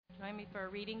Join me for a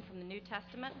reading from the New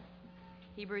Testament,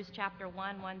 Hebrews chapter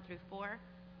 1, 1 through 4,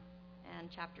 and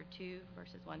chapter 2,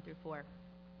 verses 1 through 4.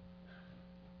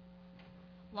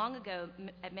 Long ago,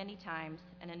 at many times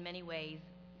and in many ways,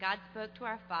 God spoke to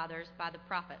our fathers by the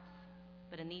prophets,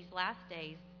 but in these last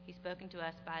days he's spoken to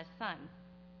us by his Son,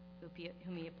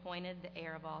 whom he appointed the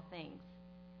heir of all things,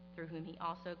 through whom he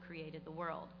also created the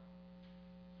world.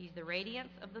 He's the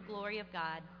radiance of the glory of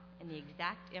God and the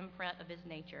exact imprint of his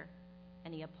nature,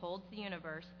 and he upholds the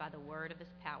universe by the word of his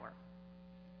power.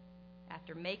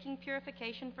 After making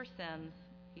purification for sins,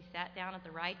 he sat down at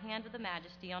the right hand of the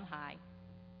Majesty on high,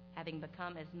 having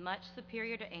become as much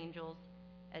superior to angels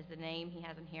as the name he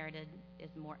has inherited is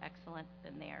more excellent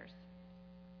than theirs.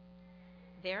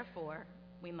 Therefore,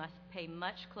 we must pay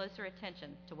much closer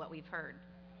attention to what we've heard,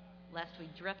 lest we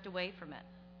drift away from it.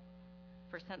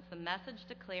 For since the message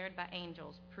declared by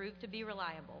angels proved to be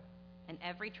reliable, and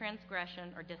every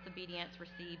transgression or disobedience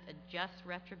received a just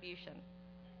retribution,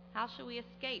 how shall we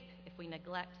escape if we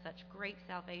neglect such great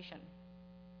salvation?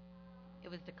 It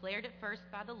was declared at first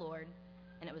by the Lord,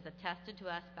 and it was attested to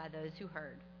us by those who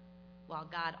heard, while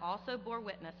God also bore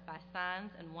witness by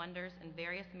signs and wonders and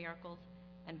various miracles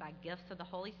and by gifts of the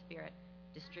Holy Spirit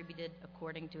distributed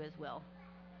according to his will.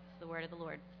 It's the word of the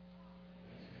Lord.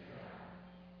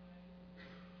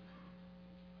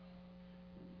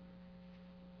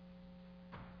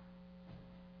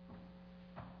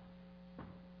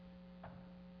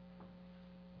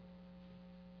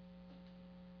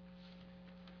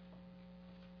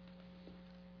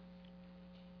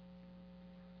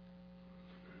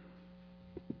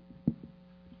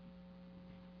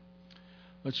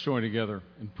 Let's join together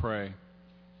and pray.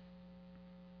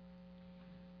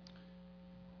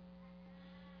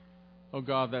 Oh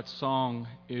God, that song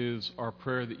is our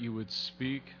prayer that you would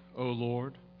speak, O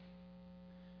Lord,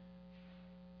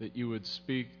 that you would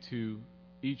speak to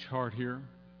each heart here,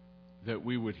 that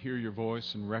we would hear your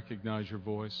voice and recognize your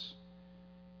voice,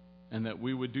 and that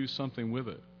we would do something with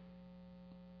it.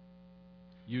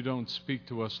 You don't speak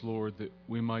to us, Lord, that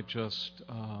we might just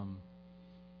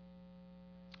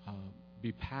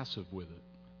be passive with it.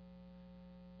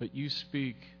 But you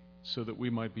speak so that we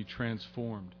might be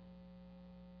transformed.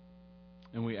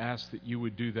 And we ask that you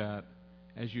would do that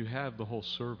as you have the whole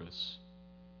service.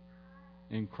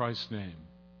 In Christ's name,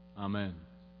 amen.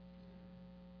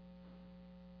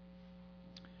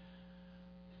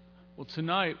 Well,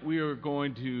 tonight we are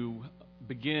going to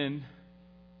begin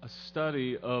a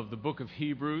study of the book of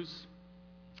Hebrews,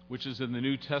 which is in the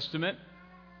New Testament.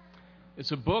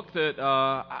 It's a book that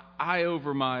I,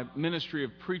 over my ministry,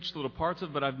 have preached little parts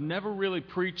of, but I've never really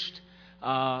preached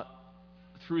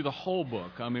through the whole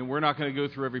book. I mean, we're not going to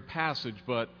go through every passage,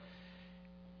 but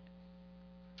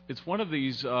it's one of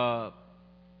these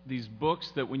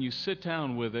books that when you sit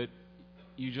down with it,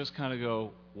 you just kind of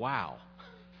go, wow.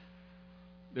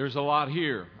 There's a lot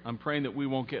here. I'm praying that we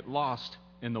won't get lost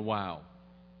in the wow.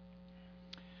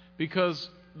 Because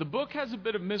the book has a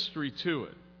bit of mystery to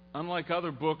it. Unlike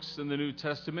other books in the New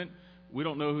Testament, we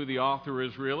don't know who the author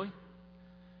is really.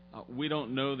 We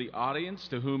don't know the audience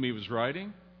to whom he was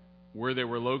writing, where they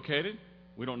were located.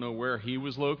 We don't know where he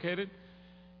was located.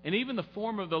 And even the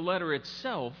form of the letter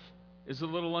itself is a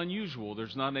little unusual.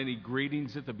 There's not any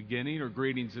greetings at the beginning or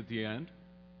greetings at the end.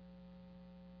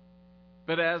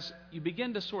 But as you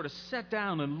begin to sort of sit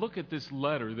down and look at this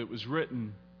letter that was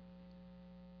written,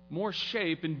 more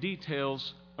shape and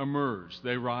details emerge.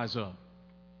 They rise up.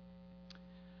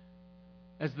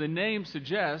 As the name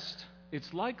suggests,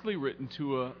 it's likely written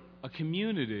to a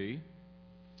community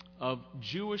of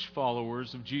Jewish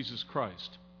followers of Jesus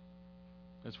Christ.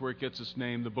 That's where it gets its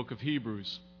name, the book of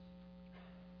Hebrews.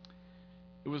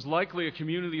 It was likely a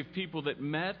community of people that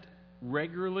met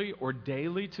regularly or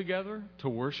daily together to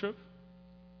worship.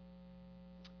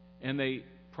 And they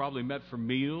probably met for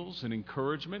meals and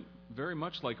encouragement, very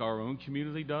much like our own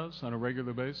community does on a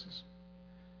regular basis.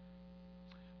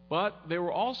 But they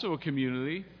were also a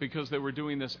community, because they were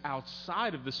doing this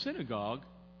outside of the synagogue,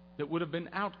 that would have been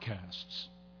outcasts.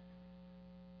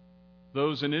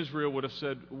 Those in Israel would have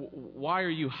said, why are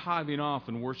you hiving off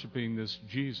and worshiping this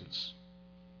Jesus?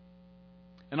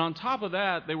 And on top of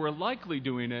that, they were likely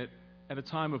doing it at a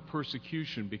time of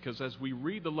persecution, because as we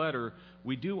read the letter,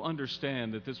 we do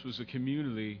understand that this was a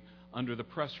community under the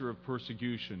pressure of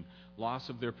persecution, loss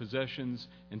of their possessions,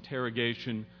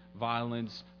 interrogation,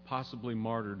 violence, possibly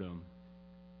martyrdom.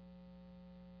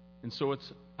 And so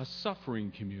it's a suffering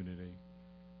community.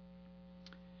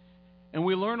 And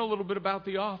we learn a little bit about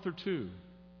the author too,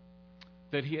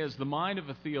 that he has the mind of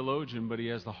a theologian, but he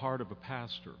has the heart of a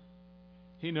pastor.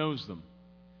 He knows them.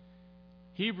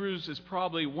 Hebrews is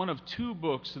probably one of two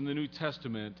books in the New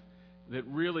Testament that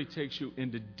really takes you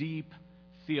into deep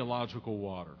theological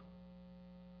water.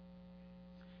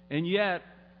 And yet,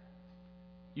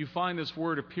 you find this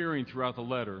word appearing throughout the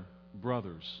letter,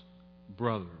 brothers,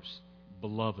 brothers,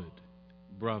 beloved,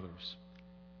 brothers.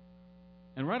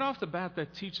 And right off the bat,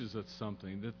 that teaches us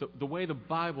something, that the way the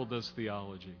Bible does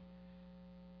theology.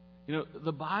 You know,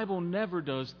 the Bible never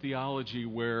does theology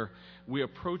where we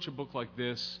approach a book like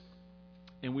this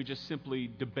and we just simply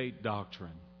debate doctrine,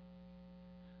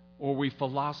 or we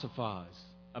philosophize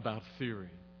about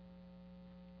theory.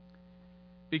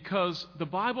 Because the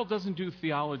Bible doesn't do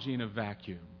theology in a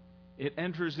vacuum. It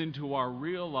enters into our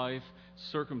real life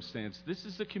circumstance. This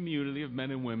is a community of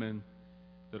men and women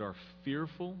that are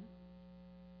fearful,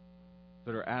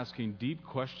 that are asking deep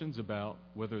questions about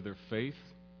whether their faith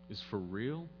is for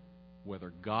real,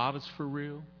 whether God is for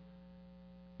real.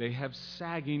 They have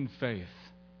sagging faith.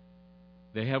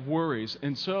 They have worries.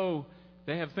 And so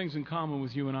they have things in common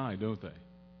with you and I, don't they?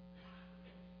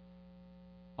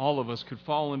 All of us could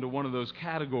fall into one of those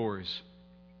categories.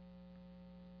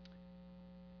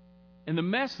 And the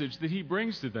message that he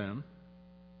brings to them,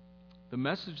 the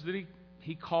message that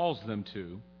he calls them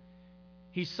to,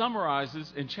 he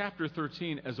summarizes in chapter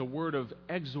 13 as a word of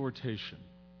exhortation.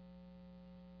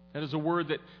 That is a word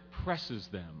that presses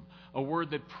them, a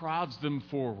word that prods them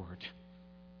forward.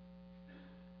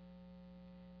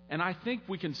 And I think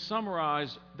we can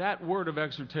summarize that word of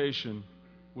exhortation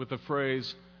with the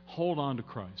phrase, hold on to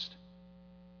Christ.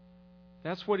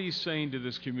 That's what he's saying to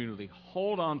this community.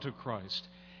 Hold on to Christ.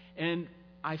 And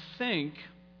I think,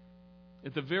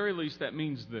 at the very least, that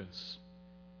means this.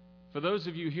 For those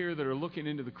of you here that are looking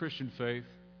into the Christian faith,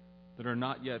 that are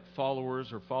not yet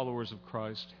followers or followers of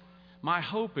Christ, my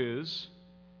hope is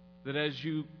that as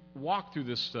you walk through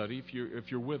this study,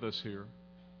 if you're with us here,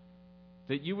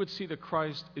 that you would see that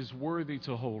Christ is worthy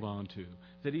to hold on to,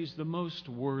 that he's the most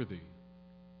worthy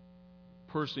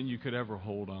person you could ever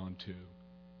hold on to.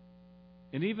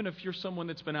 And even if you're someone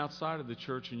that's been outside of the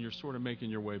church and you're sort of making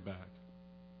your way back.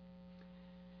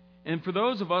 And for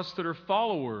those of us that are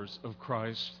followers of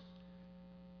Christ,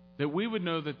 that we would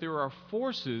know that there are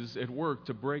forces at work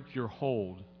to break your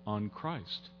hold on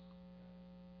Christ.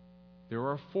 There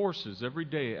are forces every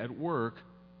day at work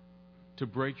to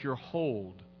break your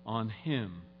hold on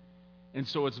Him. And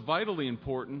so it's vitally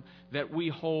important that we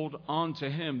hold on to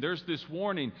Him. There's this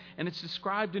warning, and it's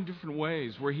described in different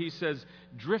ways, where He says,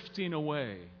 drifting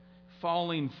away,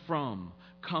 falling from,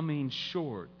 coming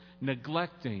short,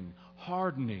 neglecting,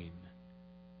 hardening.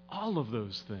 All of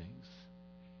those things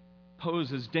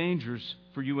pose as dangers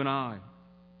for you and I.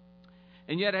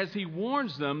 And yet, as He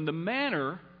warns them, the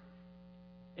manner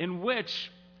in which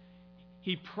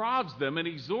He prods them and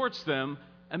exhorts them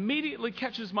immediately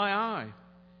catches my eye.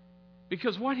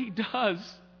 Because what He does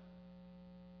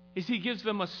is He gives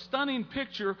them a stunning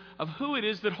picture of who it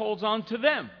is that holds on to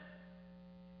them.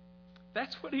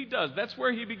 That's what He does. That's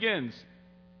where He begins.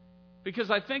 Because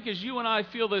I think as you and I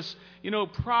feel this,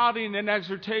 prodding and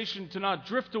exhortation to not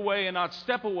drift away and not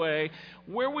step away,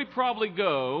 where we probably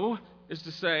go is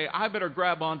to say, I better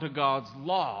grab onto God's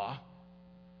law.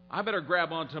 I better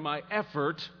grab onto my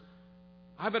effort.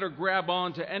 I better grab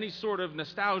onto any sort of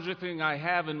nostalgia thing I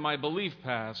have in my belief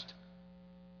past.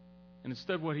 And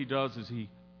instead what He does is He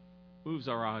moves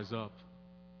our eyes up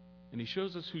and He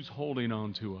shows us who's holding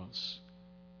on to us.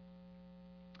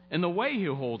 And the way He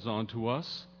holds on to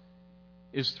us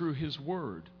is through His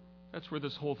Word. That's where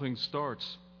this whole thing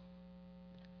starts.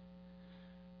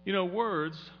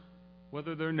 Words,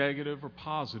 whether they're negative or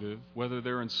positive, whether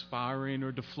they're inspiring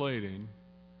or deflating,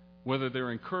 whether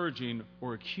they're encouraging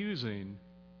or accusing,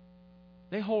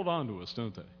 they hold on to us,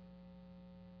 don't they?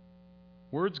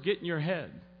 Words get in your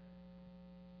head.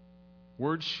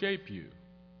 Words shape you.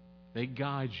 They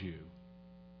guide you.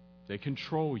 They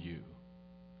control you.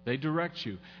 They direct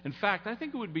you. In fact, I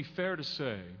think it would be fair to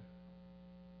say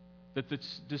that the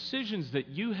decisions that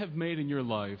you have made in your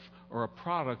life are a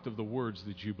product of the words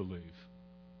that you believe.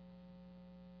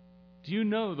 Do you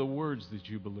know the words that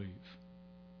you believe?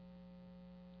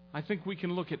 I think we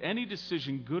can look at any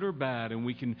decision, good or bad, and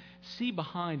we can see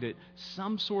behind it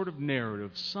some sort of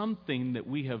narrative, something that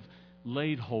we have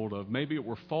laid hold of. Maybe it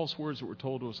were false words that were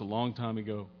told to us a long time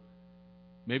ago.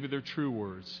 Maybe they're true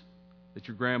words that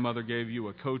your grandmother gave you,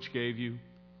 a coach gave you.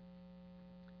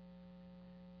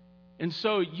 And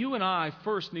so you and I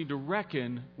first need to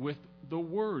reckon with the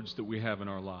words that we have in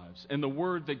our lives and the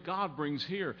word that God brings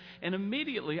here. And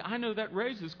immediately, I know that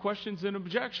raises questions and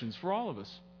objections for all of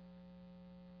us.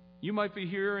 You might be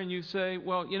here and you say,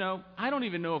 well, I don't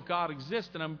even know if God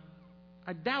exists, and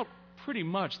I doubt pretty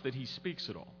much that He speaks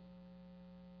at all.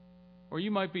 Or you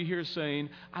might be here saying,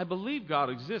 I believe God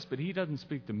exists, but He doesn't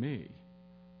speak to me.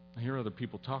 I hear other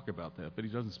people talk about that, but He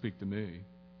doesn't speak to me.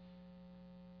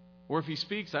 Or if He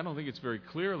speaks, I don't think it's very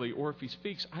clearly. Or if He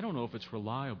speaks, I don't know if it's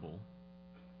reliable.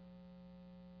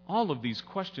 All of these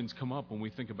questions come up when we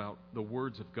think about the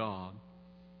words of God.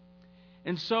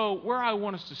 And so where I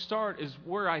want us to start is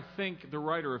where I think the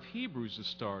writer of Hebrews is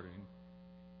starting.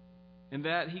 In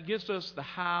that he gives us the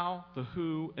how, the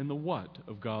who, and the what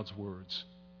of God's words.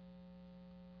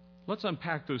 Let's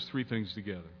unpack those three things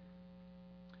together.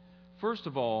 First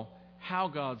of all, how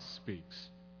God speaks.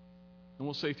 And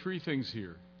we'll say three things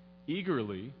here: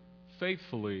 eagerly,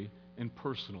 faithfully, and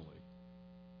personally.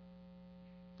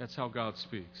 That's how God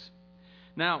speaks.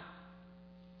 Now,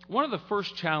 one of the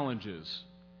first challenges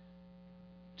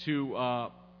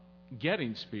to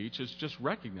getting speech is just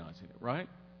recognizing it, right?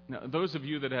 Now, those of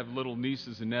you that have little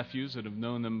nieces and nephews that have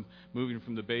known them moving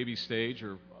from the baby stage,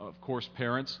 or, of course,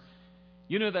 parents,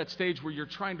 you know that stage where you're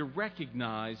trying to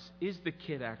recognize, is the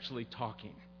kid actually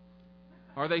talking?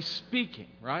 Are they speaking,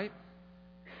 right?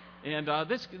 And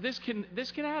this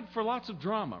can add for lots of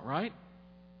drama, right?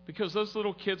 Because those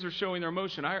little kids are showing their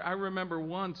emotion. I remember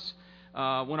once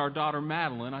when our daughter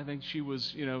Madeline, I think she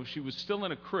was still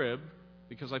in a crib,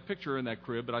 because I picture her in that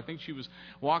crib, but I think she was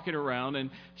walking around,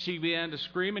 and she began to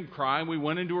scream and cry, and we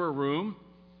went into her room,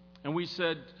 and we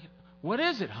said, "What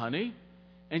is it, honey?"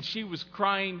 And she was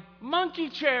crying, "Monkey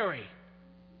Cherry!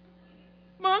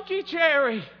 Monkey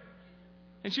Cherry!"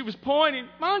 And she was pointing,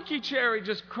 "Monkey Cherry,"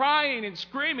 just crying and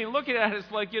screaming, looking at us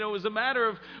like, it was a matter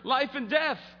of life and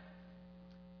death.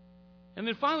 And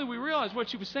then finally we realized what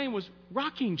she was saying was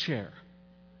rocking chair.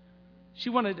 She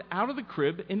wanted out of the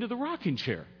crib into the rocking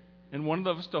chair and wanted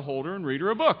us to hold her and read her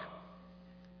a book.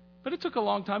 But it took a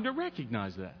long time to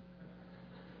recognize that.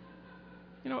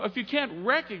 If you can't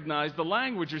recognize the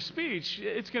language or speech,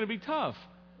 it's going to be tough.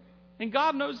 And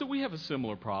God knows that we have a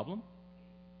similar problem.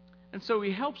 And so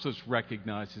He helps us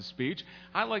recognize His speech.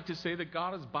 I like to say that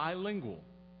God is bilingual.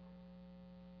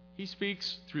 He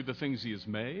speaks through the things He has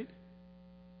made,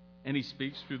 and He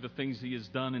speaks through the things He has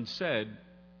done and said,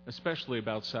 especially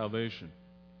about salvation.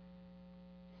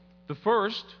 The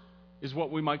first is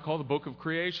what we might call the book of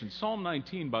creation. Psalm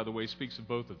 19, by the way, speaks of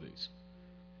both of these.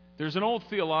 There's an old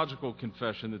theological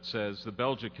confession that says, the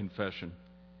Belgic Confession,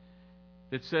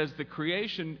 that says that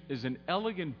creation is an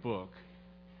elegant book.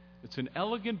 It's an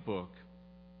elegant book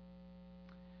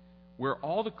where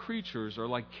all the creatures are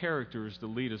like characters that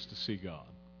lead us to see God.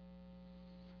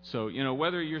 So,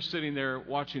 whether you're sitting there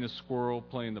watching a squirrel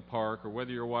play in the park, or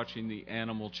whether you're watching the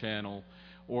Animal Channel,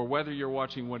 or whether you're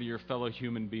watching one of your fellow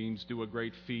human beings do a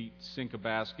great feat, sink a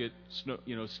basket,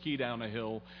 ski down a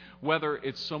hill, whether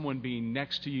it's someone being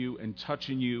next to you and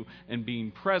touching you and being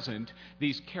present,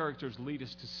 these characters lead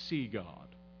us to see God.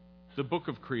 The book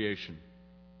of creation.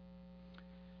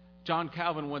 John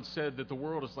Calvin once said that the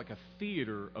world is like a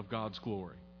theater of God's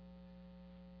glory.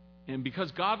 And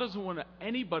because God doesn't want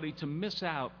anybody to miss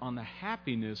out on the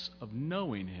happiness of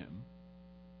knowing Him,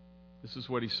 this is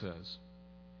what He says.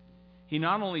 He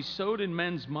not only sowed in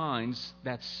men's minds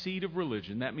that seed of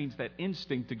religion, that means that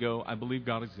instinct to go, I believe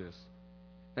God exists,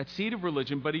 that seed of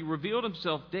religion, but He revealed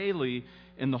Himself daily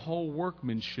in the whole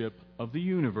workmanship of the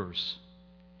universe.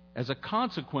 As a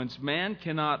consequence, man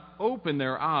cannot open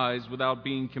their eyes without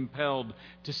being compelled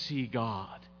to see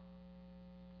God.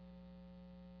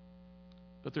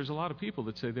 But there's a lot of people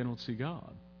that say they don't see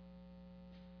God.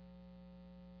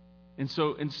 And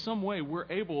so in some way, we're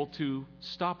able to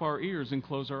stop our ears and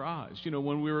close our eyes.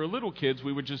 When we were little kids,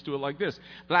 we would just do it like this.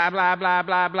 Blah, blah, blah,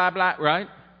 blah, blah, blah, right?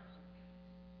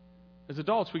 As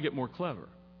adults, we get more clever.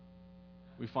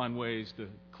 We find ways to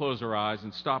close our eyes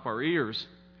and stop our ears.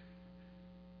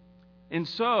 And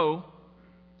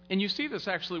you see this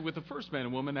actually with the first man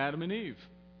and woman, Adam and Eve,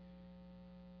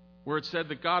 where it said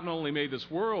that God not only made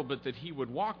this world, but that He would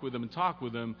walk with them and talk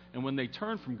with them. And when they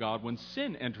turn from God, when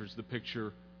sin enters the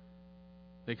picture,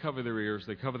 they cover their ears,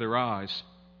 they cover their eyes.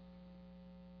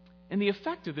 And the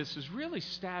effect of this is really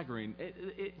staggering.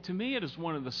 To me, it is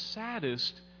one of the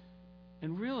saddest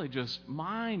and really just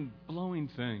mind-blowing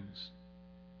things.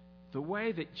 The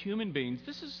way that human beings,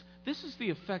 this is the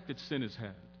effect that sin has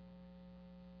had.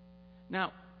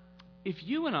 Now, if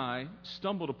you and I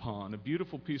stumbled upon a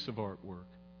beautiful piece of artwork,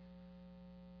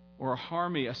 or a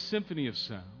harmony, a symphony of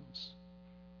sounds,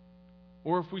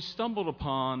 or if we stumbled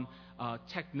upon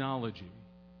technology,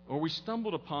 or we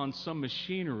stumbled upon some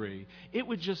machinery, it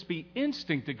would just be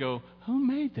instinct to go, who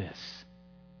made this?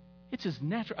 It's as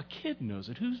natural. A kid knows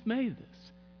it. Who's made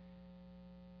this?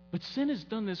 But sin has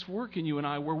done this work in you and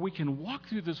I where we can walk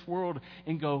through this world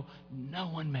and go, no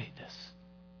one made this.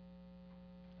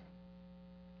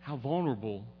 how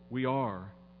vulnerable we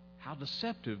are, how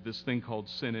deceptive this thing called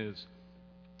sin is.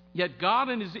 Yet God,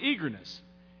 in His eagerness,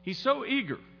 He's so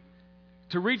eager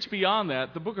to reach beyond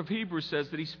that. The book of Hebrews says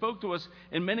that He spoke to us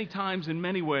in many times, in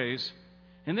many ways.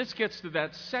 And this gets to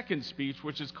that second speech,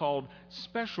 which is called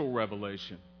special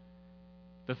revelation.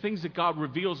 The things that God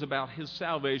reveals about His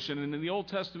salvation. And in the Old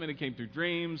Testament, it came through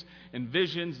dreams and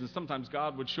visions, and sometimes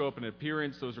God would show up in an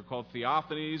appearance. Those are called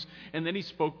theophanies. And then He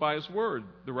spoke by His word.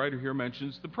 The writer here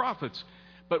mentions the prophets.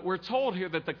 But we're told here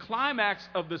that the climax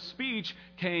of the speech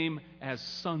came as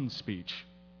Son speech.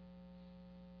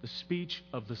 The speech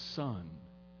of the Son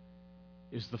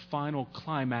is the final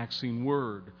climaxing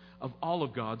word of all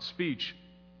of God's speech.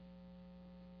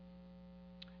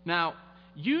 Now,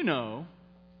 you know,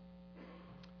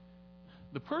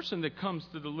 the person that comes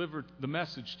to deliver the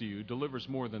message to you delivers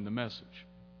more than the message.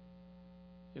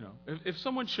 You know, if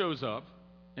someone shows up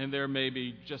and they're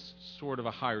maybe just sort of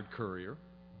a hired courier,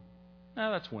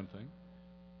 that's one thing.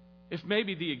 If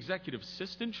maybe the executive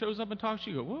assistant shows up and talks to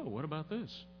you, you go, whoa, what about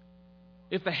this?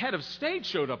 If the head of state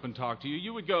showed up and talked to you,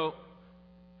 you would go,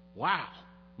 wow,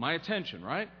 my attention,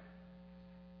 right?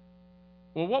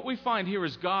 Well, what we find here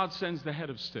is God sends the head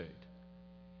of state.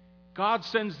 God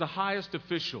sends the highest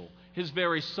official, His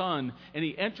very Son, and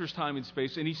He enters time and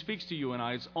space, and He speaks to you and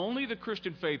I. It's only the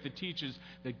Christian faith that teaches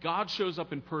that God shows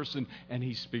up in person and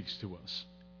He speaks to us.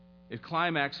 It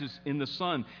climaxes in the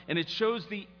Son, and it shows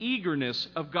the eagerness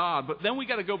of God. But then we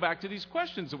got to go back to these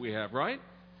questions that we have, right?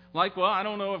 Like, well, I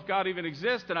don't know if God even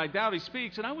exists, and I doubt He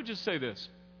speaks. And I would just say this.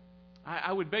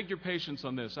 I would beg your patience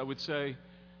on this. I would say,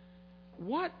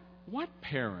 what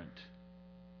parent?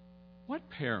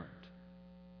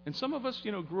 And some of us,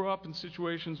 grew up in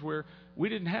situations where we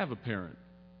didn't have a parent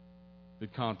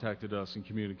that contacted us and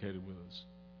communicated with us.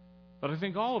 But I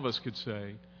think all of us could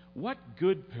say, what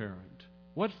good parent,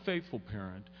 what faithful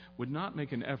parent would not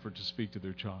make an effort to speak to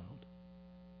their child?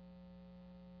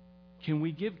 Can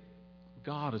we give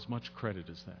God as much credit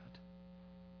as that?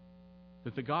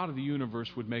 That the God of the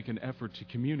universe would make an effort to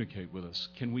communicate with us.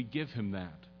 Can we give Him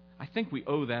that? I think we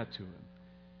owe that to Him.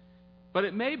 But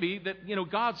it may be that,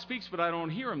 God speaks, but I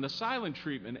don't hear Him, the silent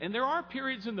treatment. And there are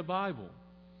periods in the Bible.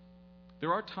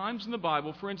 There are times in the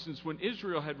Bible, for instance, when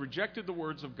Israel had rejected the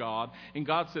words of God, and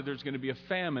God said there's going to be a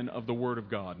famine of the Word of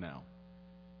God now.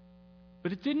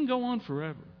 But it didn't go on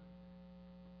forever.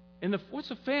 And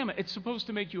what's a famine? It's supposed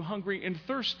to make you hungry and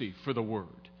thirsty for the Word.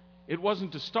 It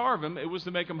wasn't to starve them, it was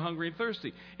to make them hungry and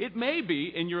thirsty. It may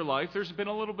be in your life there's been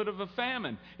a little bit of a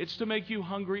famine. It's to make you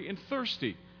hungry and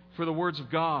thirsty for the words of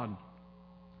God.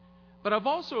 But I've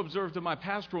also observed in my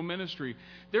pastoral ministry,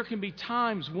 there can be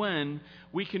times when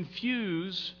we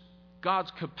confuse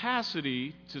God's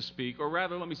capacity to speak, or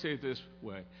rather, let me say it this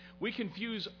way. We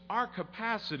confuse our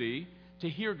capacity to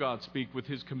hear God speak with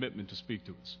His commitment to speak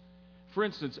to us. For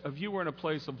instance, if you were in a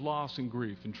place of loss and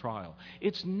grief and trial,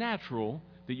 it's natural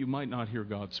that you might not hear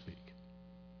God speak.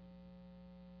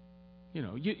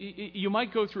 You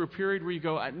might go through a period where you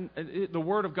go, the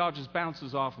Word of God just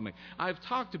bounces off of me. I've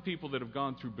talked to people that have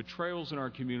gone through betrayals in our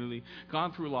community,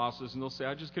 gone through losses, and they'll say,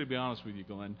 I just got to be honest with you,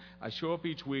 Glenn. I show up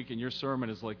each week, and your sermon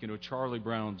is like, Charlie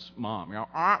Brown's mom.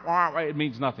 It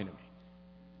means nothing to me.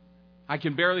 I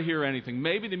can barely hear anything.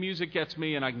 Maybe the music gets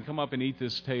me, and I can come up and eat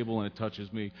this table, and it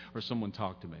touches me, or someone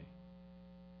talk to me.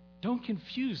 Don't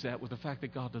confuse that with the fact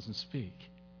that God doesn't speak.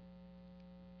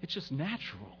 It's just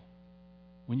natural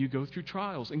when you go through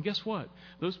trials. And guess what?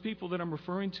 Those people that I'm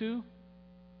referring to,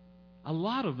 a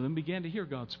lot of them began to hear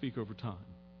God speak over time.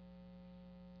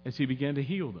 As He began to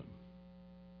heal them.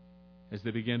 As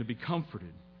they began to be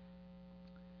comforted.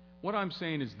 What I'm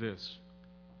saying is this,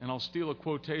 and I'll steal a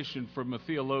quotation from a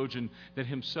theologian that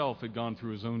himself had gone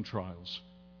through his own trials.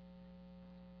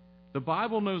 The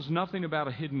Bible knows nothing about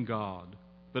a hidden God,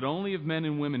 but only of men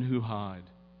and women who hide,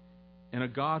 and a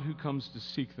God who comes to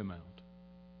seek them out.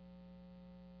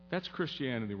 That's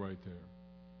Christianity right there.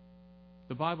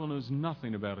 The Bible knows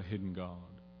nothing about a hidden God,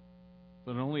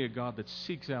 but only a God that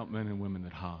seeks out men and women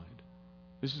that hide.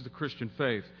 This is the Christian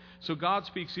faith. So God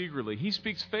speaks eagerly. He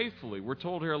speaks faithfully. We're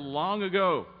told here long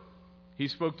ago He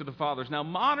spoke to the fathers. Now,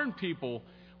 modern people,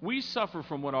 we suffer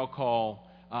from what I'll call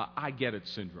I get it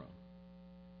syndrome.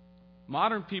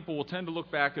 Modern people will tend to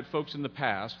look back at folks in the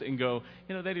past and go,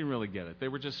 they didn't really get it. They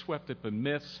were just swept up in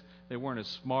myths. They weren't as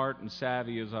smart and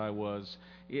savvy as I was.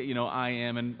 I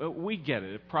am. And we get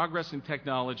it. Progress in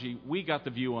technology, we got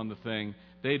the view on the thing.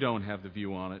 They don't have the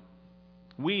view on it.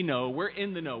 We know. We're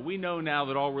in the know. We know now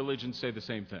that all religions say the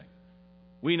same thing.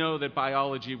 We know that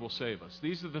biology will save us.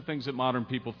 These are the things that modern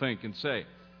people think and say.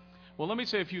 Well, let me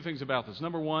say a few things about this.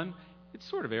 Number one, it's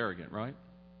sort of arrogant, right?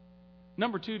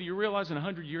 Number two, do you realize in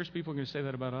 100 years people are going to say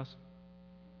that about us?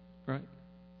 Right?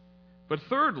 But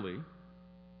thirdly,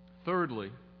 the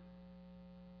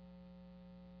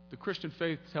Christian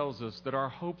faith tells us that our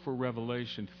hope for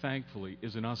revelation, thankfully,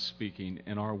 isn't us speaking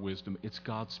in our wisdom. It's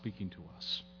God speaking to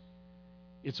us.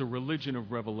 It's a religion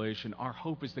of revelation. Our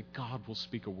hope is that God will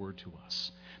speak a word to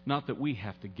us, not that we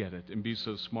have to get it and be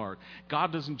so smart.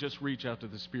 God doesn't just reach out to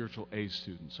the spiritual A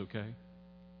students, okay?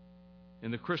 In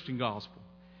the Christian gospel,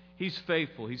 He's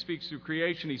faithful. He speaks through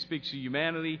creation. He speaks through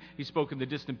humanity. He spoke in the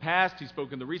distant past. He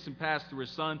spoke in the recent past through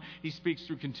His Son. He speaks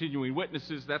through continuing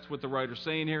witnesses. That's what the writer's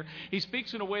saying here. He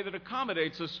speaks in a way that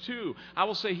accommodates us too. I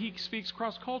will say He speaks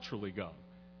cross-culturally, God.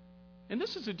 And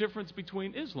this is a difference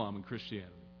between Islam and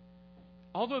Christianity.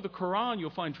 Although the Quran, you'll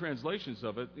find translations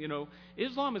of it,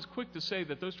 Islam is quick to say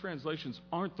that those translations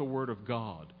aren't the Word of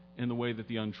God in the way that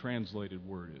the untranslated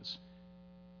Word is,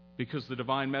 because the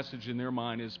divine message in their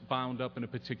mind is bound up in a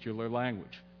particular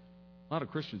language. A lot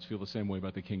of Christians feel the same way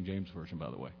about the King James Version, by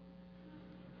the way.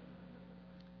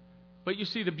 But you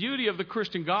see, the beauty of the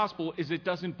Christian gospel is it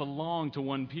doesn't belong to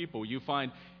one people. You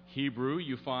find Hebrew,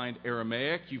 you find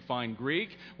Aramaic, you find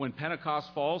Greek. When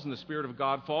Pentecost falls and the Spirit of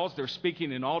God falls, they're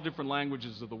speaking in all different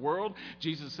languages of the world.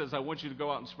 Jesus says, I want you to go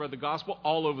out and spread the gospel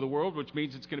all over the world, which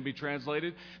means it's going to be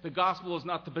translated. The gospel is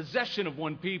not the possession of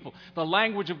one people. The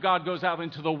language of God goes out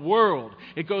into the world.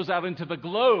 It goes out into the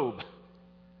globe.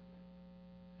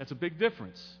 That's a big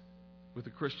difference with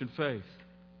the Christian faith.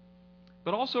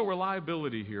 But also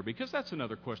reliability here, because that's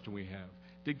another question we have.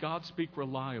 Did God speak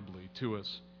reliably to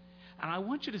us? And I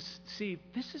want you to see,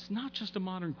 this is not just a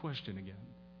modern question again.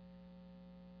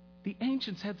 The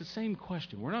ancients had the same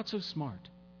question. We're not so smart.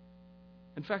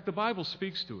 In fact, the Bible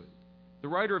speaks to it. The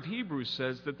writer of Hebrews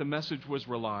says that the message was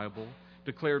reliable,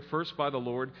 declared first by the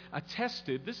Lord,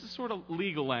 attested, this is sort of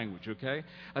legal language, okay?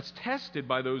 Attested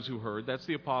by those who heard, that's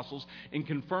the apostles, and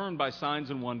confirmed by signs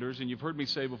and wonders. And you've heard me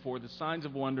say before that signs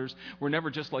and wonders were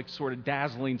never just like sort of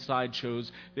dazzling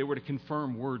sideshows. They were to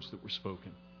confirm words that were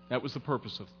spoken. That was the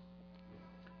purpose of them.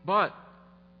 But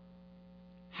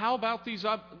how about these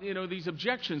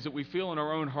objections that we feel in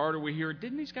our own heart or we hear?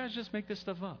 Didn't these guys just make this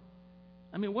stuff up?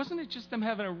 I mean, wasn't it just them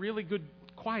having a really good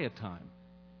quiet time?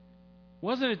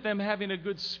 Wasn't it them having a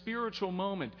good spiritual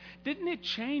moment? Didn't it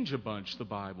change a bunch, the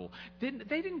Bible? They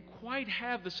didn't quite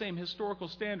have the same historical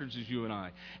standards as you and I.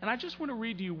 And I just want to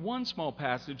read to you one small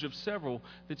passage of several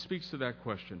that speaks to that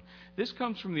question. This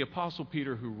comes from the Apostle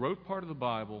Peter, who wrote part of the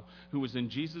Bible, who was in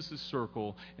Jesus'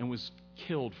 circle and was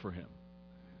killed for him.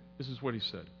 This is what he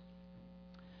said.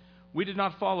 We did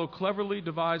not follow cleverly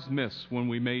devised myths when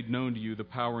we made known to you the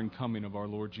power and coming of our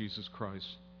Lord Jesus Christ,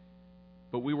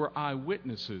 but we were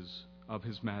eyewitnesses of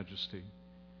His majesty.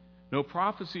 No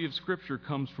prophecy of Scripture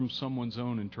comes from someone's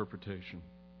own interpretation.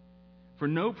 For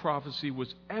no prophecy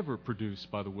was ever produced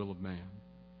by the will of man,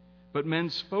 but men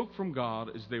spoke from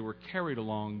God as they were carried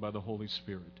along by the Holy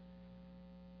Spirit.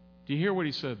 Do you hear what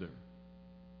he said there?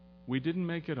 We didn't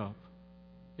make it up.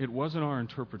 It wasn't our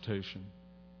interpretation.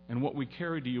 And what we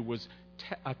carried to you was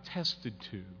attested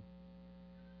to.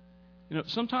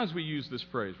 Sometimes we use this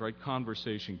phrase, right?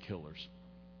 Conversation killers.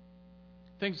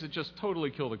 Things that just totally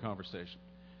kill the conversation,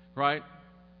 right?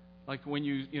 Like when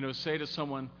you say to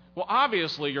someone, well,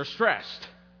 obviously you're stressed.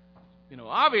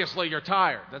 Obviously you're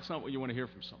tired. That's not what you want to hear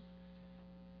from someone.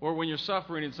 Or when you're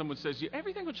suffering and someone says,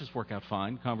 everything will just work out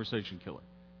fine, conversation killer.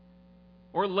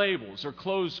 Or labels or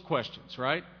closed questions,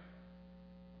 right?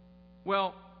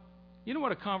 Well, you know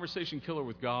what a conversation killer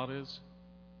with God is?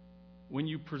 When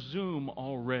you presume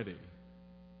already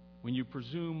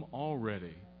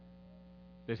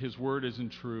that His word isn't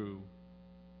true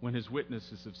when His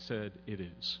witnesses have said it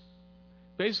is.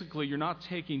 Basically, you're not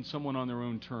taking someone on their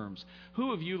own terms.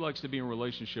 Who of you likes to be in a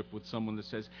relationship with someone that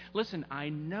says, listen, I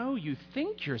know you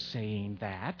think you're saying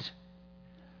that.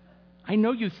 I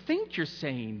know you think you're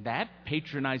saying that,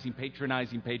 patronizing,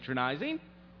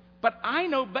 but I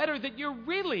know better that you're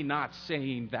really not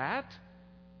saying that.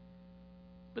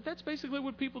 But that's basically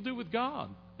what people do with God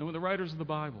and with the writers of the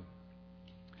Bible.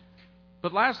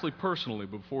 But lastly, personally,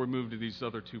 before we move to these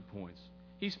other 2 points,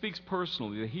 he speaks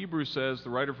personally. The Hebrew says,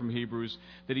 the writer from Hebrews,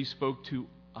 that he spoke to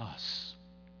us.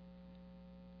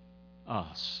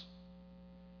 Us.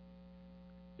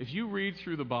 If you read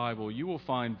through the Bible, you will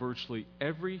find virtually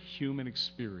every human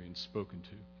experience spoken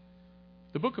to.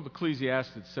 The book of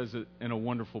Ecclesiastes says it in a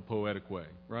wonderful poetic way,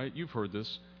 right? You've heard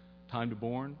this. Time to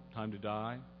born, time to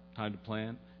die, time to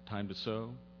plant, time to sow,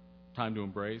 time to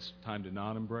embrace, time to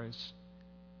not embrace.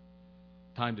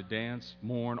 Time to dance,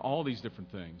 mourn, all these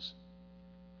different things.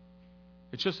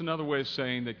 It's just another way of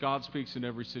saying that God speaks in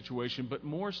every situation, but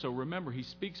more so, remember, He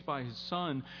speaks by His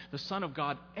Son. The Son of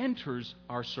God enters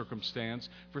our circumstance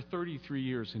for 33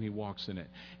 years, and He walks in it.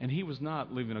 And He was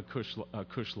not living a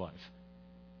cush life.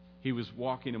 He was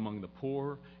walking among the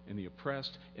poor and the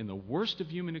oppressed in the worst of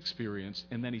human experience,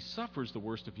 and then He suffers the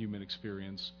worst of human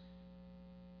experience.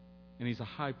 And He's a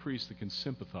high priest that can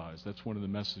sympathize. That's one of the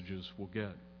messages we'll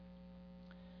get.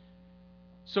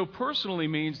 So personally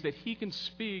means that He can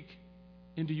speak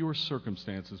into your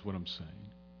circumstances, what I'm saying.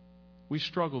 We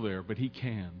struggle there, but He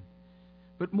can.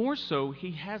 But more so,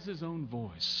 He has His own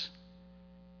voice.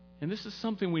 And this is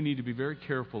something we need to be very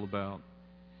careful about.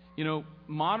 You know,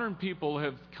 modern people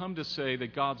have come to say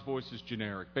that God's voice is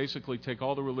generic. Basically, take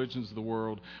all the religions of the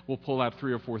world, we'll pull out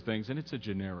 3 or 4 things, and it's a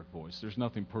generic voice. There's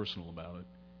nothing personal about it.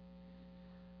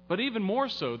 But even more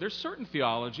so, there's certain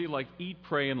theology like Eat,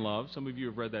 Pray, and Love. Some of you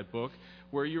have read that book,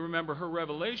 where you remember her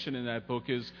revelation in that book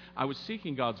is, I was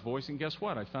seeking God's voice, and guess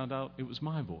what? I found out it was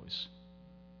my voice.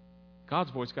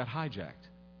 God's voice got hijacked.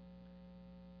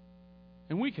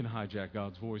 And we can hijack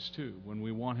God's voice too when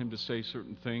we want Him to say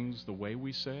certain things the way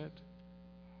we say it.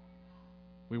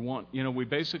 We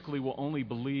basically will only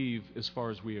believe as far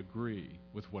as we agree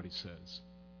with what He says.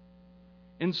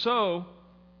 And so,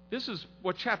 this is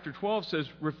what chapter 12 says,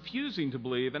 refusing to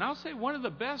believe. And I'll say one of the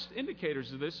best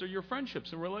indicators of this are your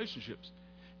friendships and relationships.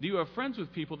 Do you have friends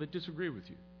with people that disagree with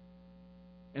you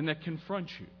and that confront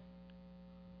you?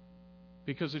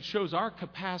 Because it shows our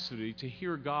capacity to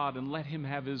hear God and let Him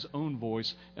have His own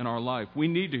voice in our life. We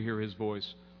need to hear His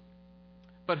voice.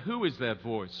 But who is that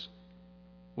voice?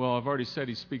 Well, I've already said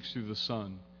He speaks through the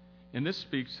Son. And this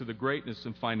speaks to the greatness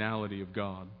and finality of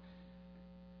God.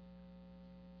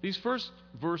 These first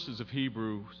verses of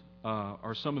Hebrews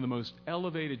are some of the most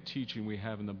elevated teaching we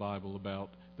have in the Bible about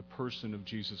the person of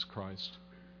Jesus Christ,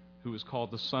 who is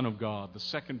called the Son of God, the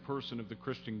second person of the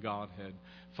Christian Godhead,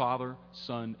 Father,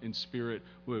 Son, and Spirit,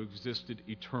 who have existed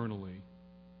eternally.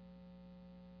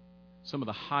 Some of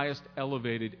the highest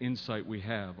elevated insight we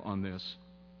have on this.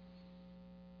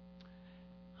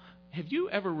 Have you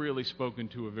ever really spoken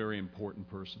to a very important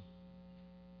person?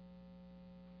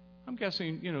 I'm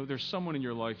guessing, there's someone in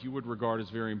your life you would regard as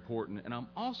very important, and I'm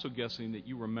also guessing that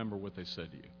you remember what they said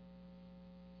to you.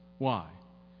 Why?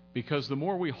 Because the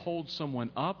more we hold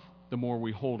someone up, the more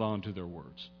we hold on to their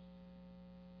words.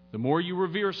 The more you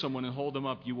revere someone and hold them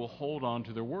up, you will hold on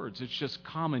to their words. It's just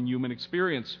common human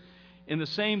experience. And the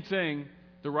same thing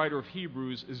the writer of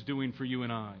Hebrews is doing for you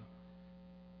and I.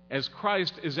 As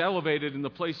Christ is elevated in the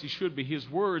place He should be, His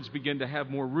words begin to have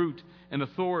more root and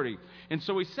authority. And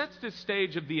so He sets this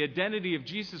stage of the identity of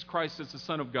Jesus Christ as the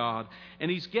Son of God,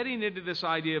 and He's getting into this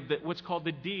idea of what's called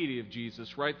the deity of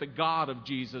Jesus, right? The God of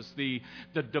Jesus, the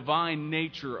divine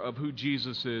nature of who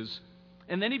Jesus is.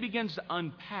 And then He begins to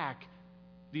unpack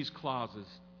these clauses.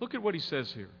 Look at what He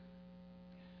says here.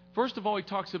 First of all, He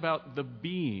talks about the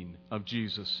being of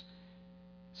Jesus,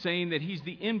 saying that He's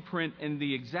the imprint and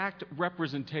the exact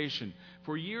representation.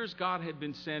 For years, God had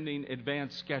been sending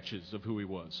advanced sketches of who He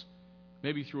was.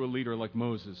 Maybe through a leader like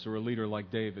Moses, or a leader like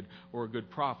David, or a good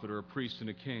prophet, or a priest and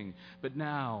a king. But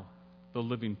now, the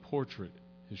living portrait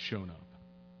has shown up.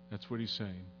 That's what He's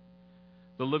saying.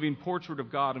 The living portrait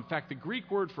of God. In fact, the Greek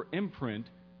word for imprint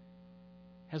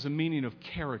has a meaning of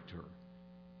character.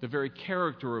 The very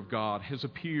character of God has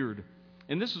appeared.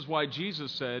 And this is why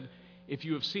Jesus said, if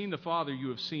you have seen the Father, you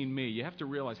have seen me. You have to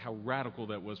realize how radical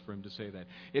that was for Him to say that.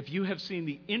 If you have seen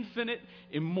the infinite,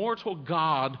 immortal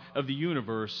God of the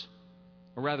universe,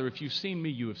 or rather, if you've seen me,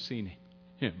 you have seen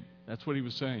Him. That's what He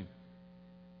was saying.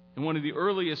 And one of the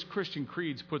earliest Christian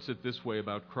creeds puts it this way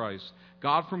about Christ.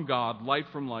 God from God, light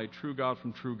from light, true God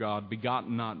from true God,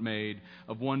 begotten, not made,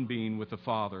 of one being with the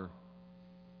Father.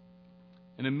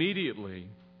 And immediately,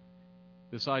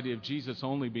 this idea of Jesus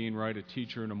only being right, a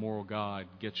teacher and a moral guide,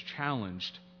 gets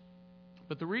challenged.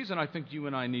 But the reason I think you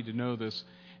and I need to know this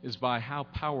is by how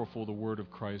powerful the Word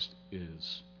of Christ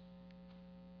is.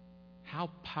 How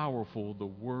powerful the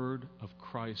Word of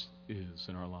Christ is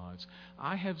in our lives.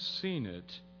 I have seen it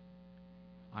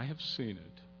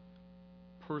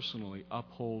personally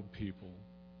uphold people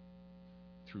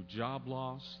through job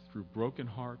loss, through broken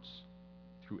hearts,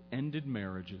 through ended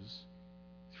marriages,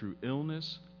 through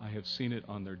illness. I have seen it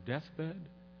on their deathbed.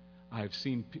 I have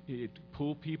seen it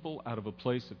pull people out of a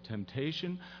place of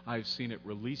temptation. I have seen it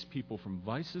release people from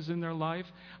vices in their life.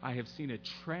 I have seen it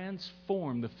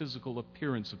transform the physical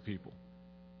appearance of people.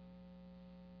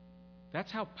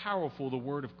 That's how powerful the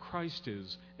Word of Christ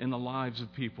is in the lives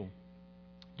of people.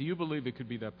 Do you believe it could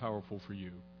be that powerful for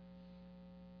you?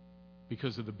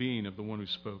 Because of the being of the one who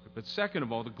spoke it. But second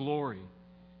of all, the glory.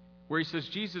 where he says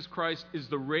Jesus Christ is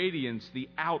the radiance, the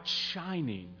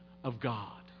outshining of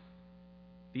God.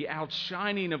 The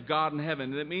outshining of God in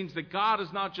heaven. And it means that God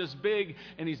is not just big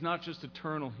and He's not just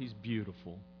eternal. He's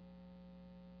beautiful.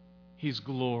 He's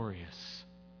glorious.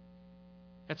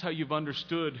 That's how you've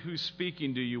understood who's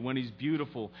speaking to you when He's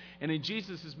beautiful. And in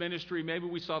Jesus' ministry, maybe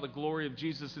we saw the glory of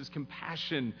Jesus'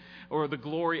 compassion, or the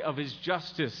glory of His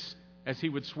justice, as He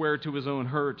would swear to His own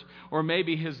hurt, or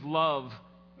maybe His love.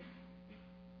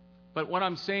 But what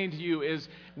I'm saying to you is,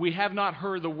 we have not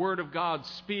heard the Word of God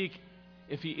speak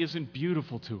if He isn't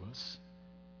beautiful to us.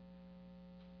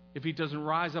 If He doesn't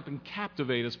rise up and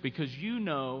captivate us, because you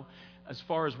know, as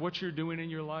far as what you're doing in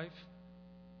your life,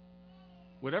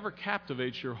 whatever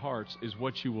captivates your hearts is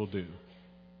what you will do.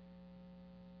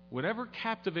 Whatever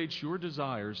captivates your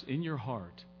desires in your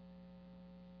heart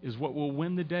is what will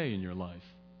win the day in your life.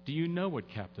 Do you know what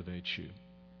captivates you?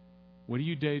 What do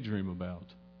you daydream about?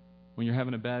 When you're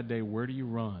having a bad day, where do you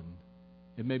run?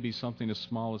 It may be something as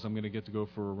small as, I'm going to get to go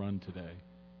for a run today.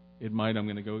 It might, I'm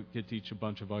going to go get to eat a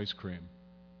bunch of ice cream.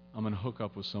 I'm going to hook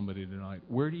up with somebody tonight.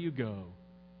 Where do you go?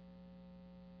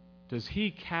 Does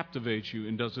He captivate you,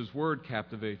 and does His Word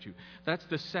captivate you? That's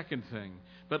the second thing.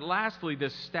 But lastly,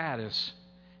 this status.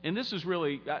 And this is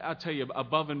really, I'll tell you,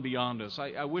 above and beyond us.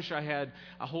 I wish I had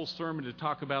a whole sermon to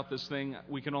talk about this thing.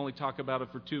 We can only talk about it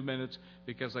for 2 minutes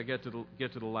because I get to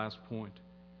the last point.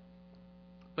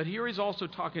 But here he's also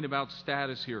talking about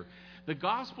status here. The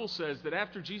gospel says that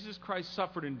after Jesus Christ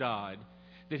suffered and died,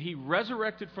 that He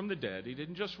resurrected from the dead. He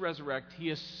didn't just resurrect, He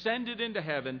ascended into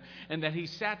heaven, and that He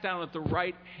sat down at the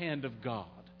right hand of God.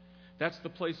 That's the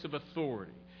place of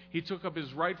authority. He took up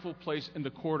His rightful place in the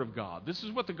court of God. This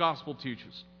is what the gospel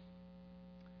teaches.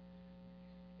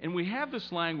 And we have this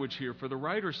language here, for the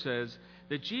writer says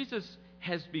that Jesus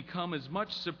has become as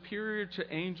much superior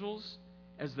to angels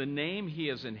as the name He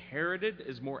has inherited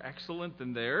is more excellent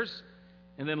than theirs.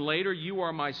 And then later, you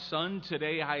are my son,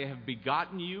 today I have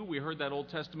begotten you. We heard that Old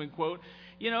Testament quote.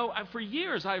 You know, for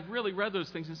years I've really read those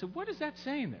things and said, what is that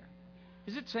saying there?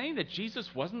 Is it saying that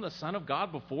Jesus wasn't the Son of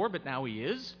God before, but now He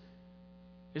is?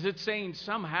 Is it saying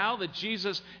somehow that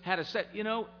Jesus had a set? You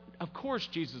know, of course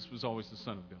Jesus was always the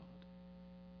Son of God.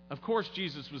 Of course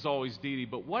Jesus was always deity.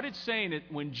 But what it's saying is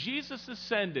when Jesus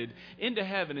ascended into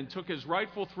heaven and took His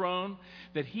rightful throne,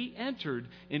 that He entered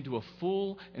into a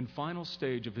full and final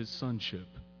stage of His sonship.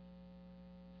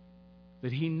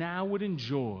 That He now would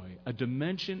enjoy a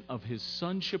dimension of His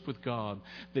sonship with God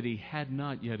that He had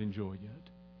not yet enjoyed yet.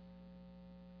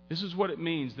 This is what it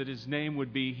means that His name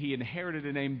would be, He inherited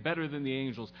a name better than the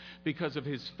angels because of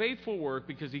His faithful work,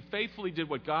 because He faithfully did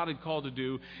what God had called to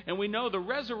do. And we know the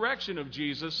resurrection of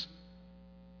Jesus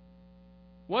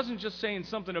wasn't just saying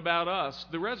something about us.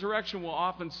 The resurrection, we'll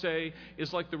often say,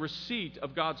 is like the receipt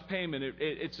of God's payment.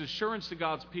 It's assurance to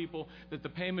God's people that the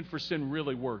payment for sin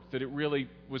really worked, that it really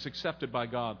was accepted by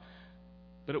God.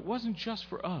 But it wasn't just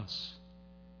for us,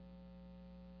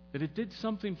 that it did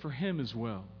something for Him as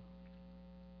well.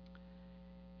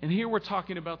 And here we're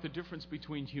talking about the difference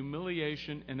between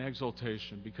humiliation and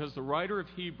exaltation, because the writer of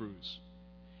Hebrews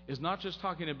is not just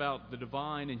talking about the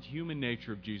divine and human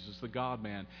nature of Jesus, the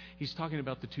God-man. He's talking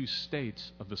about the two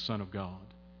states of the Son of God.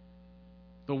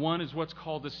 The one is what's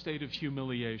called the state of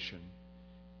humiliation,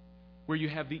 where you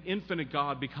have the infinite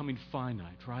God becoming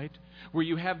finite, right? Where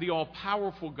you have the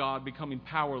all-powerful God becoming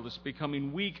powerless,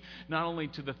 becoming weak not only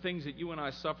to the things that you and I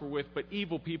suffer with, but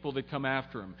evil people that come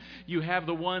after Him. You have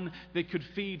the one that could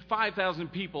feed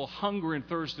 5,000 people hunger and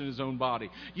thirst in His own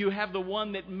body. You have the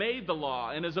one that made the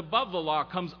law and is above the law,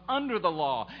 comes under the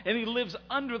law, and He lives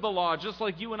under the law just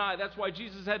like you and I. That's why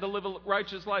Jesus had to live a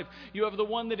righteous life. You have the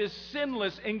one that is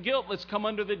sinless and guiltless, come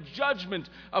under the judgment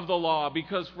of the law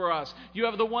because for us. You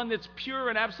have the one that's pure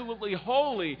and absolutely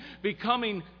holy,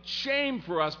 becoming shame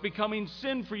for us, becoming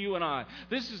sin for you and I.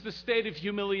 This is the state of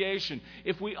humiliation.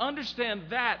 If we understand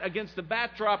that against the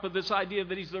backdrop of this idea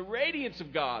that He's the radiance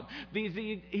of God, He's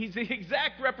the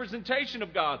exact representation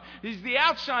of God, He's the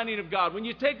outshining of God. When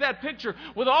you take that picture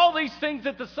with all these things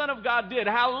that the Son of God did,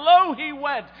 how low He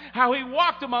went, how He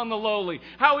walked among the lowly,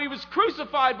 how He was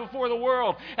crucified before the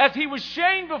world, as He was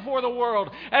shamed before the world,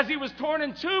 as He was torn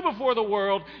in two before the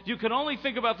world, you can only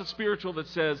think about the spiritual that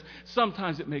says,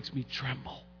 sometimes it makes me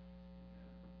tremble.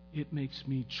 It makes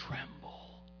me tremble.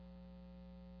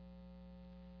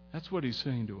 That's what He's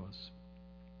saying to us.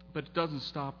 But it doesn't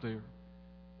stop there,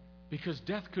 because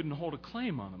death couldn't hold a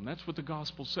claim on Him. That's what the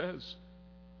gospel says.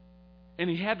 And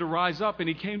He had to rise up, and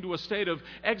He came to a state of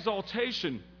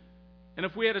exaltation. And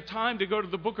if we had a time to go to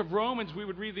the book of Romans, we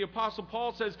would read the Apostle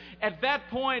Paul says, at that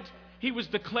point, He was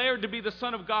declared to be the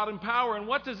Son of God in power. And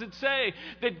what does it say?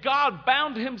 That God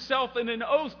bound himself in an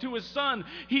oath to his Son.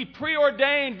 He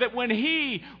preordained that when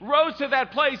he rose to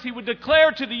that place, he would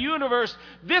declare to the universe,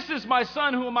 "This is my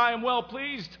Son whom I am well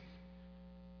pleased."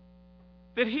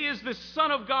 That he is the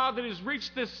Son of God that has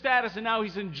reached this status, and now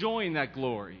he's enjoying that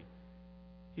glory.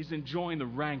 He's enjoying the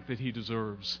rank that he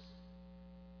deserves.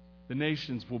 The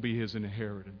nations will be his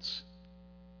inheritance.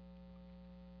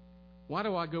 Why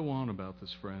do I go on about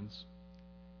this, friends?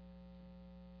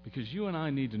 Because you and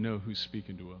I need to know who's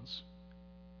speaking to us.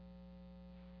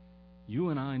 You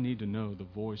and I need to know the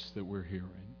voice that we're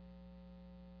hearing.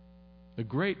 The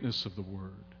greatness of the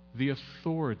Word, the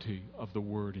authority of the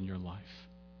Word in your life.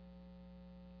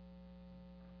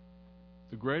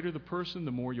 The greater the person,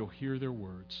 the more you'll hear their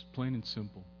words, plain and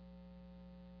simple.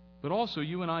 But also,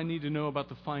 you and I need to know about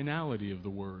the finality of the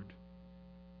Word.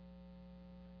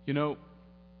 You know,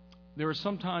 there are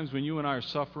some times when you and I are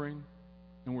suffering,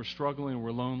 and we're struggling, and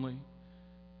we're lonely.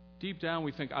 Deep down,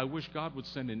 we think, I wish God would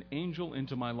send an angel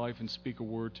into my life and speak a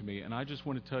word to me. And I just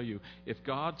want to tell you, if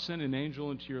God sent an angel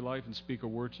into your life and speak a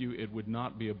word to you, it would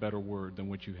not be a better word than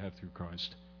what you have through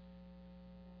Christ.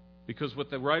 Because what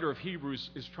the writer of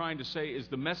Hebrews is trying to say is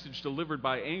the message delivered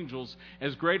by angels,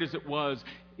 as great as it was,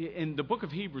 in the book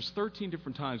of Hebrews, 13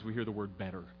 different times we hear the word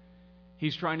better.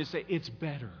 He's trying to say it's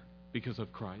better because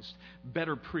of Christ.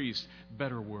 Better priest,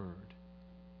 better word.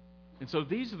 And so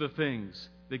these are the things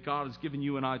that God has given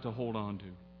you and I to hold on to.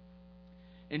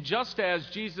 And just as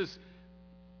Jesus'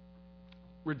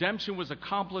 redemption was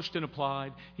accomplished and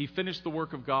applied, he finished the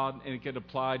work of God and it get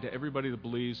applied to everybody that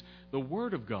believes, the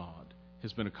Word of God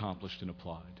has been accomplished and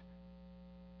applied.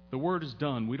 The Word is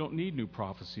done. We don't need new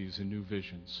prophecies and new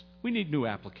visions. We need new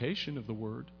application of the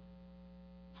Word.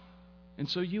 And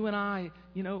so you and I,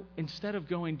 instead of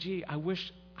going, gee, I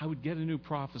wish I would get a new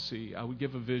prophecy, I would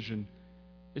give a vision,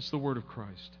 it's the Word of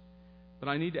Christ. But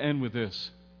I need to end with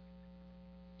this.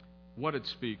 What it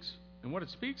speaks. And what it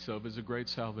speaks of is a great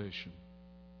salvation.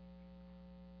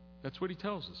 That's what he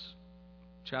tells us.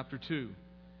 Chapter 2.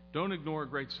 Don't ignore a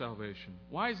great salvation.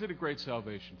 Why is it a great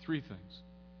salvation? 3 things.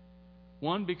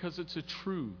 1, because it's a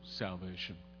true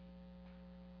salvation.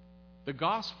 The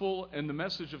gospel and the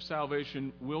message of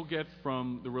salvation we'll get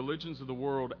from the religions of the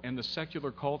world and the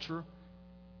secular culture.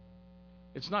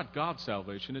 It's not God's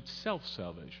salvation, it's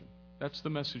self-salvation. That's the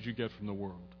message you get from the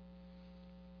world.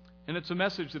 And it's a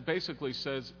message that basically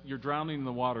says, you're drowning in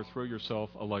the water, throw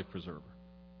yourself a life preserver.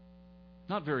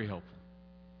 Not very helpful.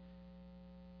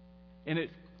 And it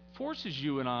forces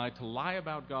you and I to lie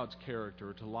about God's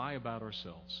character, to lie about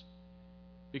ourselves.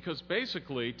 Because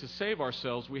basically, to save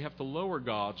ourselves, we have to lower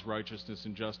God's righteousness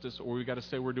and justice, or we've got to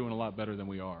say we're doing a lot better than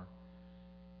we are.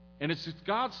 And it's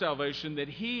God's salvation that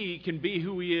He can be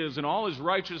who He is in all His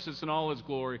righteousness and all His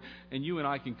glory, and you and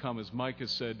I can come, as Mike has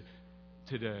said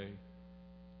today,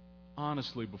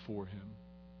 honestly before Him.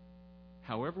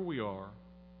 However we are,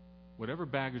 whatever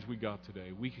baggage we got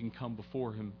today, we can come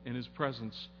before Him in His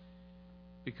presence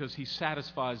because He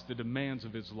satisfies the demands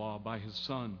of His law by His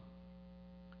Son.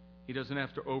 He doesn't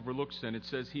have to overlook sin. It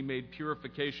says He made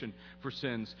purification for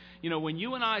sins. When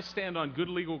you and I stand on good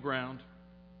legal ground,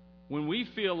 when we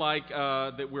feel like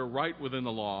that we're right within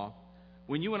the law,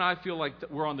 when you and I feel like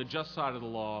we're on the just side of the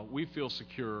law, we feel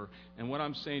secure. And what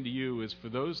I'm saying to you is, for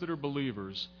those that are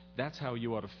believers, that's how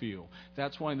you ought to feel.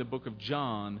 That's why in the book of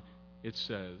John, it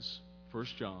says, 1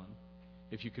 John,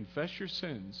 if you confess your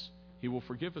sins, He will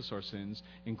forgive us our sins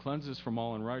and cleanse us from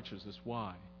all unrighteousness.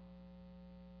 Why?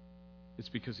 It's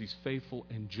because He's faithful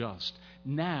and just.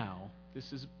 Now,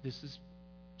 this is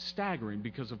staggering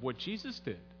because of what Jesus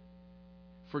did.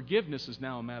 Forgiveness is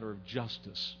now a matter of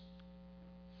justice.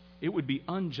 It would be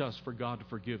unjust for God to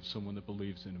forgive someone that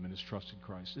believes in Him and has trusted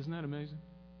Christ. Isn't that amazing?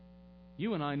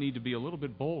 You and I need to be a little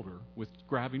bit bolder with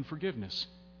grabbing forgiveness.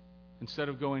 Instead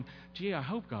of going, gee, I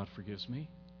hope God forgives me.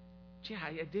 Gee,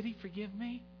 did He forgive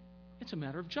me? It's a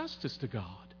matter of justice to God.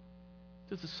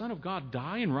 Does the Son of God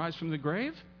die and rise from the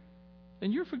grave?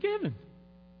 Then you're forgiven.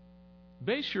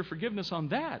 Base your forgiveness on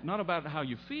that, not about how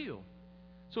you feel.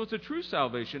 So it's a true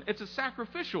salvation. It's a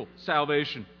sacrificial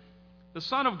salvation. The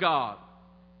Son of God.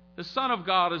 The Son of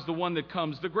God is the one that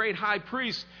comes, the great high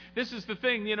priest. This is the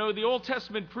thing, the Old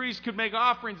Testament priests could make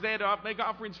offerings. They had to make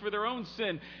offerings for their own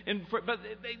sin. But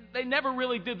they never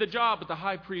really did the job. But the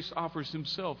high priest offers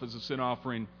himself as a sin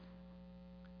offering.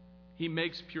 He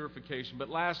makes purification. But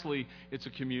lastly, it's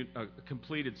a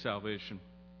completed salvation.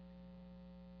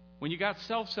 When you got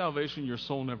self-salvation, your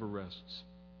soul never rests.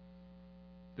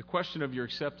 The question of your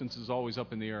acceptance is always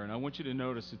up in the air. And I want you to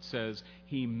notice it says,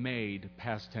 He made,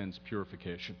 past tense,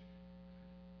 purification.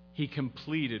 He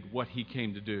completed what He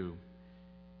came to do.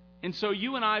 And so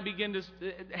you and I begin to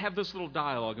have this little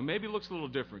dialogue, and maybe it looks a little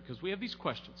different because we have these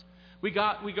questions. We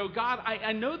go, God,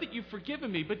 I know that you've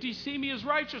forgiven me, but do you see me as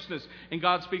righteousness? And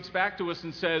God speaks back to us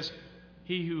and says,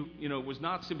 He who was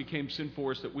not sin became sin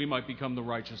for us that we might become the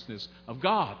righteousness of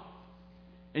God.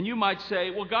 And you might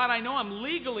say, well, God, I know I'm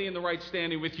legally in the right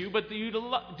standing with you, but do you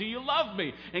love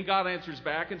me? And God answers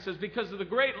back and says, because of the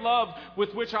great love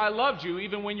with which I loved you,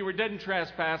 even when you were dead in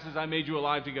trespasses, I made you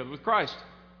alive together with Christ.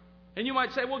 And you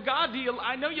might say, well, God,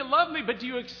 I know you love me, but do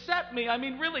you accept me? I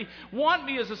mean, really want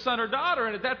me as a son or daughter?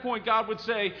 And at that point, God would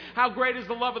say, how great is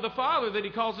the love of the Father that He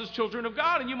calls us children of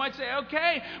God? And you might say,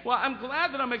 okay, well, I'm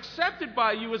glad that I'm accepted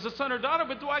by you as a son or daughter,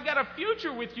 but do I got a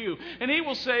future with you? And He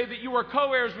will say that you are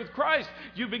co-heirs with Christ.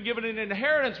 You've been given an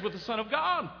inheritance with the Son of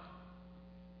God.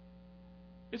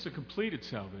 It's a completed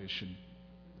salvation.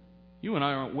 You and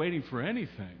I aren't waiting for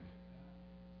anything.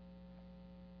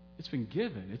 It's been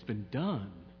given. It's been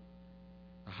done.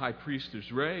 The high priest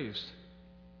is raised.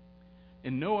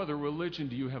 In no other religion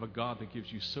do you have a God that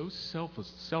gives you so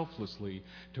selflessly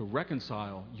to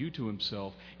reconcile you to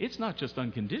Himself. It's not just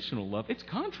unconditional love, it's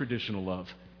contraditional love.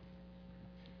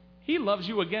 He loves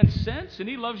you against sense, and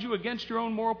He loves you against your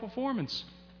own moral performance.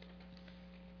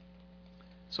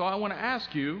 So I want to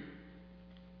ask you,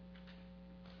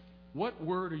 what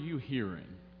word are you hearing?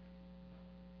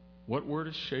 What word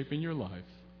is shaping your life?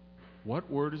 What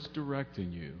word is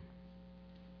directing you?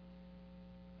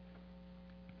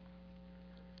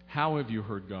 How have you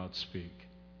heard God speak?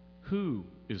 Who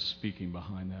is speaking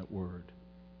behind that word?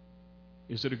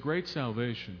 Is it a great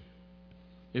salvation?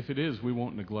 If it is, we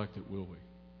won't neglect it, will we?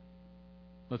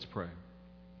 Let's pray.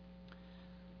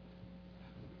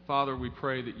 Father, we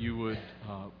pray that you would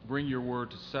bring your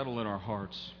word to settle in our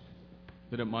hearts,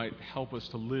 that it might help us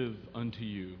to live unto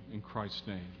you. In Christ's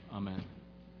name, amen.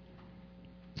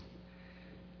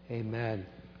 Amen.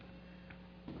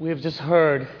 We have just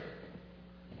heard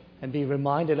and be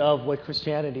reminded of what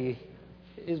Christianity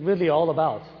is really all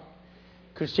about.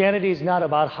 Christianity is not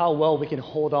about how well we can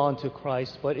hold on to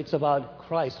Christ, but it's about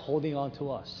Christ holding on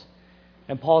to us.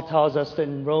 And Paul tells us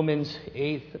in Romans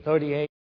 8:38,